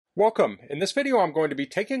Welcome. In this video I'm going to be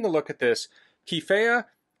taking a look at this KEFEYA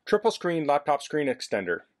triple screen laptop screen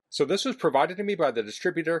extender. So this was provided to me by the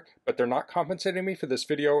distributor, but they're not compensating me for this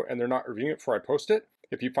video and they're not reviewing it before I post it.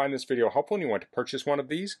 If you find this video helpful and you want to purchase one of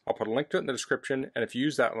these, I'll put a link to it in the description, and if you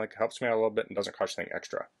use that link, it helps me out a little bit and doesn't cost anything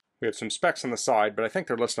extra. We have some specs on the side, but I think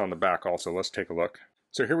they're listed on the back also. Let's take a look.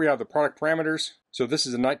 So here we have the product parameters. So this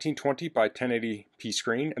is a 1920 by 1080p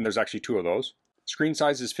screen, and there's actually two of those. Screen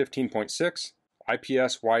size is 15.6.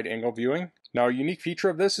 IPS wide angle viewing. Now a unique feature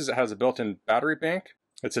of this is it has a built-in battery bank.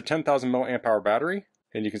 It's a 10,000 milliamp hour battery,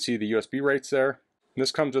 and you can see the USB rates there. And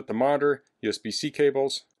this comes with the monitor, USB-C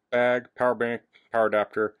cables, bag, power bank, power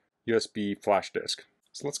adapter, USB flash disk.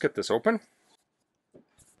 So let's get this open.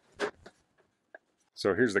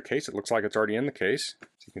 So here's the case. It looks like it's already in the case.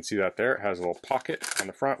 So you can see that there. It has a little pocket on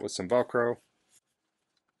the front with some Velcro.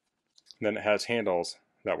 And then it has handles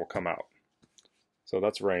that will come out. So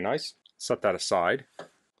that's very nice. Set that aside.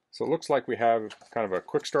 So it looks like we have kind of a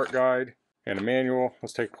quick start guide and a manual.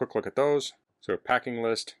 Let's take a quick look at those. So a packing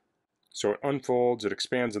list. So it unfolds, it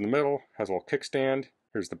expands in the middle, has a little kickstand.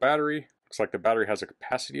 Here's the battery. Looks like the battery has a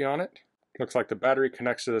capacity on it. Looks like the battery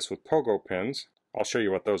connects to this with pogo pins. I'll show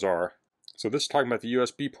you what those are. So this is talking about the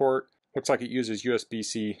USB port. Looks like it uses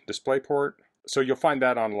USB-C DisplayPort. So you'll find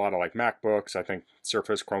that on a lot of like MacBooks. I think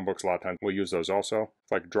Surface, Chromebooks, a lot of times will use those also.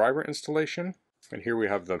 It's like driver installation. And here we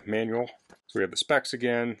have the manual. So we have the specs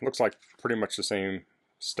again. Looks like pretty much the same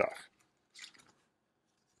stuff.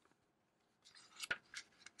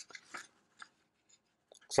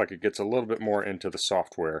 Looks like it gets a little bit more into the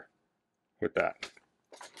software with that.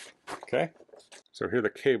 Okay, so here are the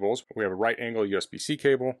cables. We have a right angle USB-C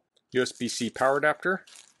cable, USB-C power adapter,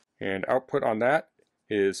 and output on that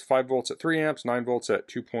is 5 volts at 3 amps, 9 volts at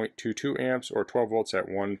 2.22 amps, or 12 volts at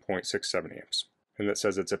 1.67 amps. And that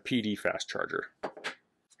says it's a PD fast charger.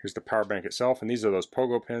 Here's the power bank itself, and these are those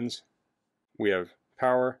pogo pins. We have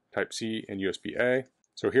power, Type-C, and USB-A.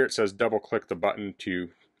 So here it says double click the button to,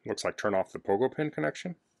 looks like, turn off the pogo pin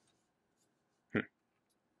connection.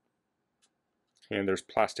 And there's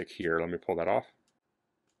plastic here. Let me pull that off.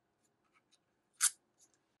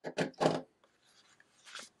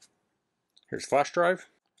 Here's flash drive,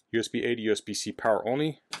 USB-A to USB-C power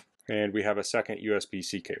only, and we have a second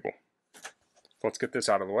USB-C cable. So let's get this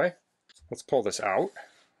out of the way. Let's pull this out.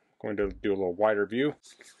 I'm going to do a little wider view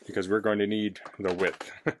because we're going to need the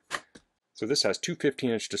width. So this has two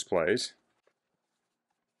 15-inch displays.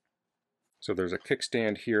 So there's a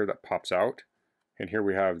kickstand here that pops out, and here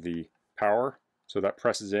we have the power. So that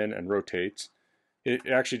presses in and rotates. It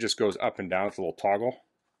actually just goes up and down with a little toggle.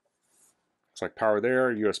 Looks like power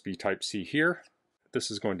there, USB Type-C here. This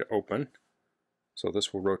is going to open. So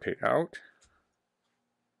this will rotate out.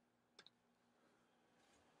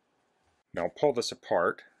 Now I'll pull this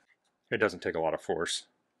apart. It doesn't take a lot of force.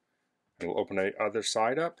 And we'll open the other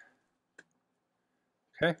side up.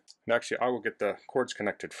 Okay, and actually I will get the cords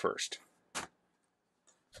connected first.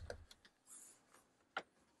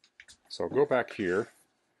 So I'll go back here.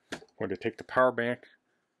 I'm going to take the power bank,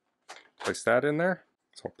 place that in there.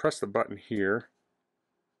 So I'll press the button here.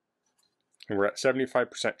 And we're at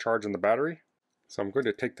 75% charge on the battery. So I'm going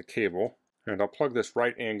to take the cable and I'll plug this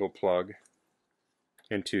right angle plug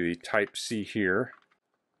into the Type-C here.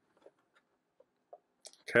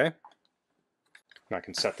 Okay. And I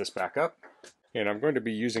can set this back up. And I'm going to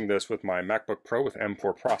be using this with my MacBook Pro with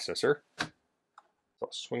M4 processor. So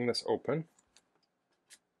I'll swing this open.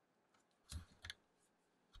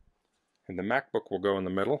 And the MacBook will go in the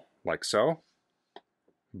middle, like so.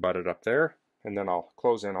 Butt it up there, and then I'll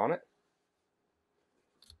close in on it.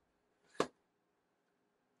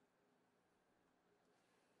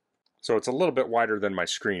 So it's a little bit wider than my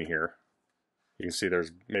screen here. You can see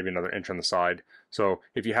there's maybe another inch on the side. So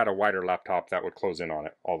if you had a wider laptop, that would close in on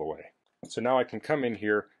it all the way. So now I can come in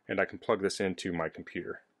here and I can plug this into my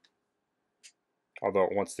computer. Although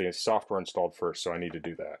it wants the software installed first, so I need to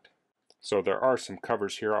do that. So there are some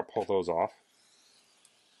covers here. I'll pull those off.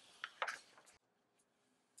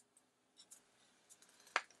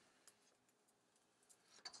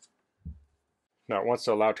 Now it wants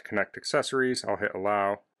to allow to connect accessories. I'll hit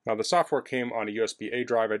allow. Now the software came on a USB-A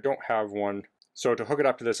drive. I don't have one. So to hook it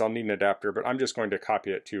up to this, I'll need an adapter, but I'm just going to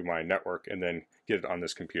copy it to my network and then get it on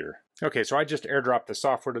this computer. Okay, so I just airdropped the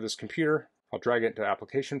software to this computer. I'll drag it into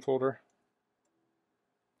application folder.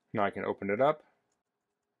 Now I can open it up.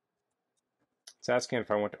 It's asking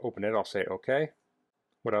if I want to open it. I'll say OK.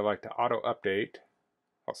 Would I like to auto update?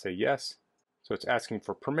 I'll say yes. So it's asking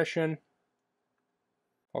for permission.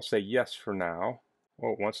 I'll say yes for now.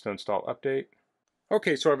 Oh, it wants to install update.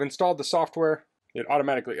 Okay, so I've installed the software. It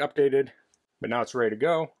automatically updated, but now it's ready to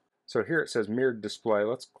go. So here it says mirrored display.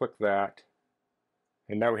 Let's click that.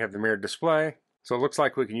 And now we have the mirrored display. So it looks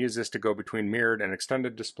like we can use this to go between mirrored and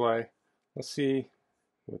extended display. Let's see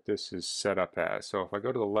what this is set up as. So if I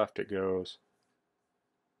go to the left, it goes.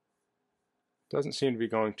 Doesn't seem to be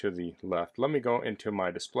going to the left. Let me go into my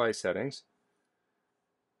display settings.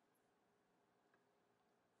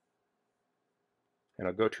 And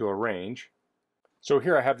I'll go to arrange. So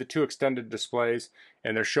here I have the two extended displays,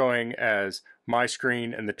 and they're showing as my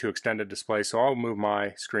screen and the two extended displays. So I'll move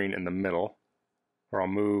my screen in the middle, or I'll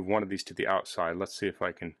move one of these to the outside. Let's see if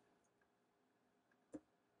I can.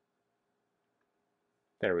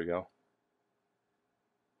 There we go.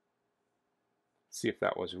 See if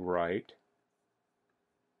that was right.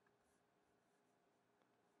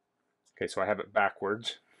 Okay, so I have it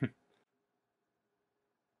backwards.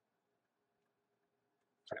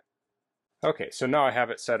 Okay, so now I have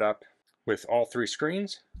it set up with all three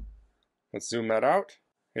screens. Let's zoom that out,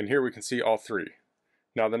 and here we can see all three.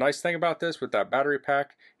 Now the nice thing about this, with that battery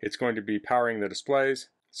pack, it's going to be powering the displays,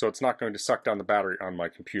 so it's not going to suck down the battery on my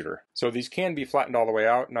computer. So these can be flattened all the way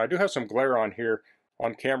out. Now I do have some glare on here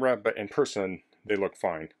on camera, but in person they look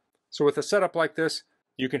fine. So with a setup like this,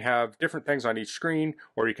 you can have different things on each screen,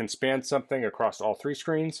 or you can span something across all three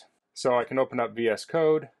screens. So I can open up VS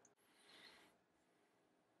Code.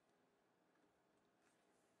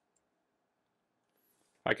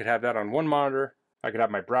 I could have that on one monitor, I could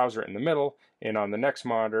have my browser in the middle, and on the next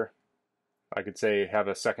monitor, I could say have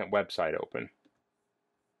a second website open.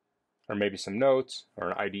 Or maybe some notes,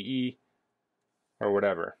 or an IDE, or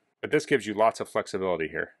whatever. But this gives you lots of flexibility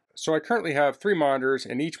here. So I currently have 3 monitors,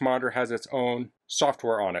 and each monitor has its own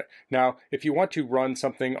software on it. Now, if you want to run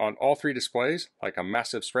something on all 3 displays, like a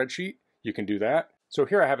massive spreadsheet, you can do that. So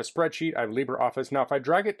here I have a spreadsheet, I have LibreOffice. Now if I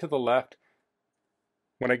drag it to the left,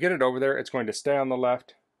 when I get it over there, it's going to stay on the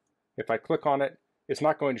left. If I click on it, it's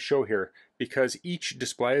not going to show here because each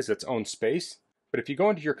display is its own space. But if you go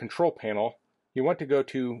into your control panel, you want to go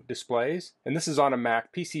to Displays, and this is on a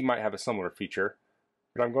Mac. PC might have a similar feature.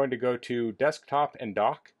 But I'm going to go to Desktop and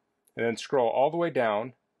Dock, and then scroll all the way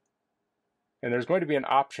down. And there's going to be an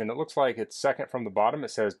option, it looks like it's second from the bottom.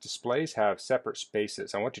 It says Displays have separate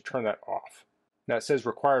spaces. I want to turn that off. Now it says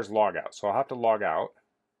requires logout, so I'll have to log out.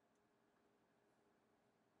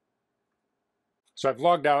 So I've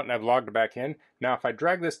logged out and I've logged back in. Now if I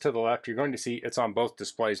drag this to the left, you're going to see it's on both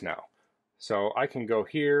displays now. So I can go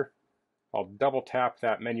here, I'll double tap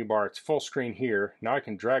that menu bar, it's full screen here. Now I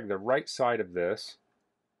can drag the right side of this,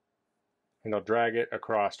 and I'll drag it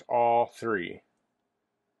across all 3.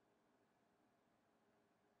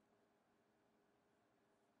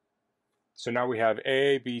 So now we have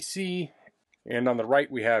A, B, C, and on the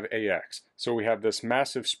right we have AX. So we have this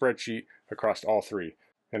massive spreadsheet across all 3.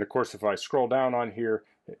 And of course, if I scroll down on here,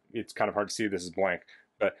 it's kind of hard to see, this is blank,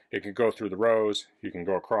 but it can go through the rows, you can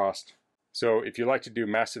go across. So if you like to do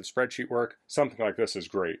massive spreadsheet work, something like this is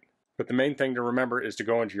great. But the main thing to remember is to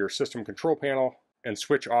go into your system control panel and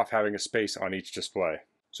switch off having a space on each display.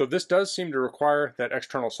 So this does seem to require that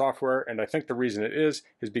external software, and I think the reason it is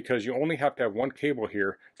because you only have to have one cable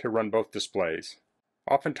here to run both displays.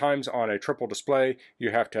 Oftentimes on a triple display,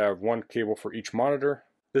 you have to have one cable for each monitor.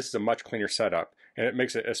 This is a much cleaner setup, and it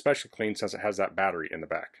makes it especially clean since it has that battery in the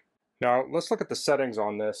back. Now let's look at the settings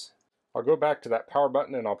on this. I'll go back to that power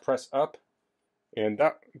button and I'll press up, and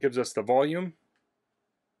that gives us the volume.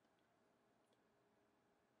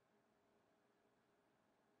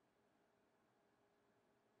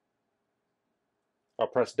 I'll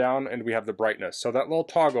press down and we have the brightness. So that little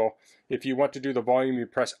toggle, if you want to do the volume, you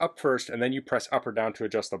press up first and then you press up or down to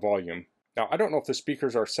adjust the volume. Now I don't know if the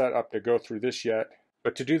speakers are set up to go through this yet,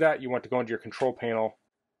 but to do that you want to go into your control panel.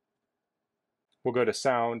 We'll go to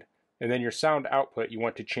sound, and then your sound output you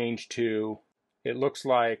want to change to, it looks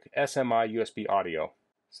like SMI USB audio.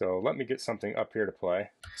 So let me get something up here to play.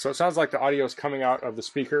 So it sounds like the audio is coming out of the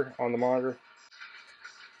speaker on the monitor.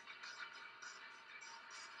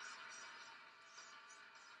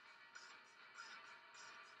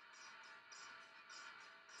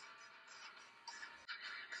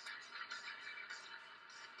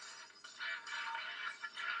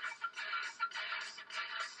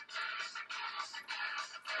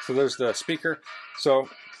 So there's the speaker. So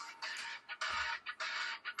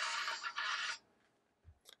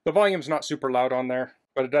the volume's not super loud on there,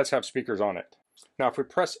 but it does have speakers on it. Now if we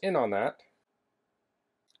press in on that,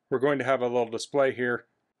 we're going to have a little display here.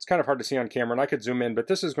 It's kind of hard to see on camera, and I could zoom in, but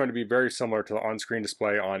this is going to be very similar to the on-screen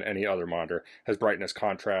display on any other monitor. It has brightness,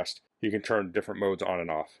 contrast. You can turn different modes on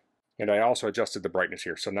and off. And I also adjusted the brightness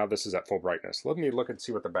here, so now this is at full brightness. Let me look and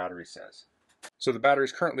see what the battery says. So the battery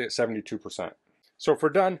is currently at 72%. So if we're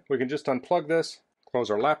done, we can just unplug this, Close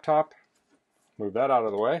our laptop, move that out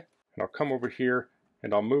of the way, and I'll come over here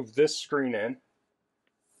and I'll move this screen in.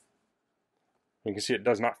 You can see it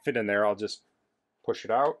does not fit in there. I'll just push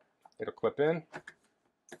it out, it'll clip in,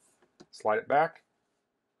 slide it back,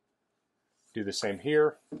 do the same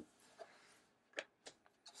here,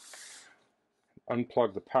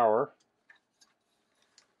 unplug the power,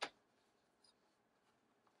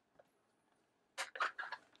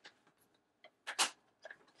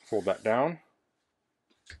 fold that down,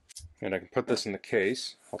 and I can put this in the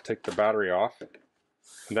case. I'll take the battery off,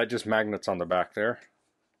 and that just magnets on the back there.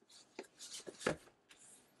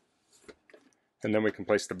 And then we can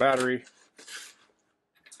place the battery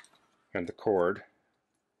and the cord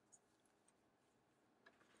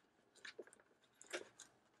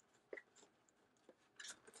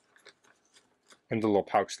in the little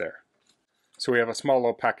pouch there. So we have a small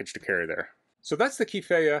little package to carry there. So that's the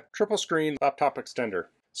KEFEYA triple screen laptop extender.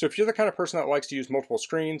 So if you're the kind of person that likes to use multiple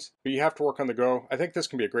screens, but you have to work on the go, I think this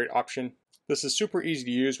can be a great option. This is super easy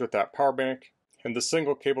to use with that power bank and the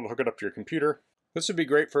single cable to hook it up to your computer. This would be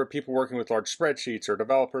great for people working with large spreadsheets or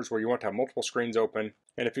developers where you want to have multiple screens open.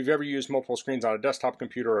 And if you've ever used multiple screens on a desktop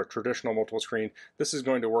computer or a traditional multiple screen, this is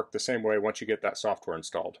going to work the same way once you get that software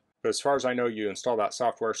installed. But as far as I know, you install that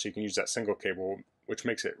software so you can use that single cable, which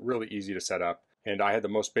makes it really easy to set up. And I had the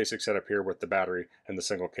most basic setup here with the battery and the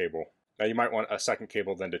single cable. Now you might want a second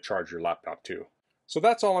cable then to charge your laptop too. So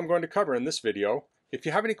that's all I'm going to cover in this video. If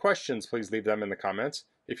you have any questions, please leave them in the comments.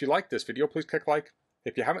 If you like this video, please click like.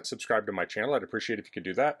 If you haven't subscribed to my channel, I'd appreciate if you could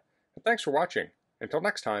do that. And thanks for watching. Until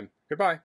next time, goodbye.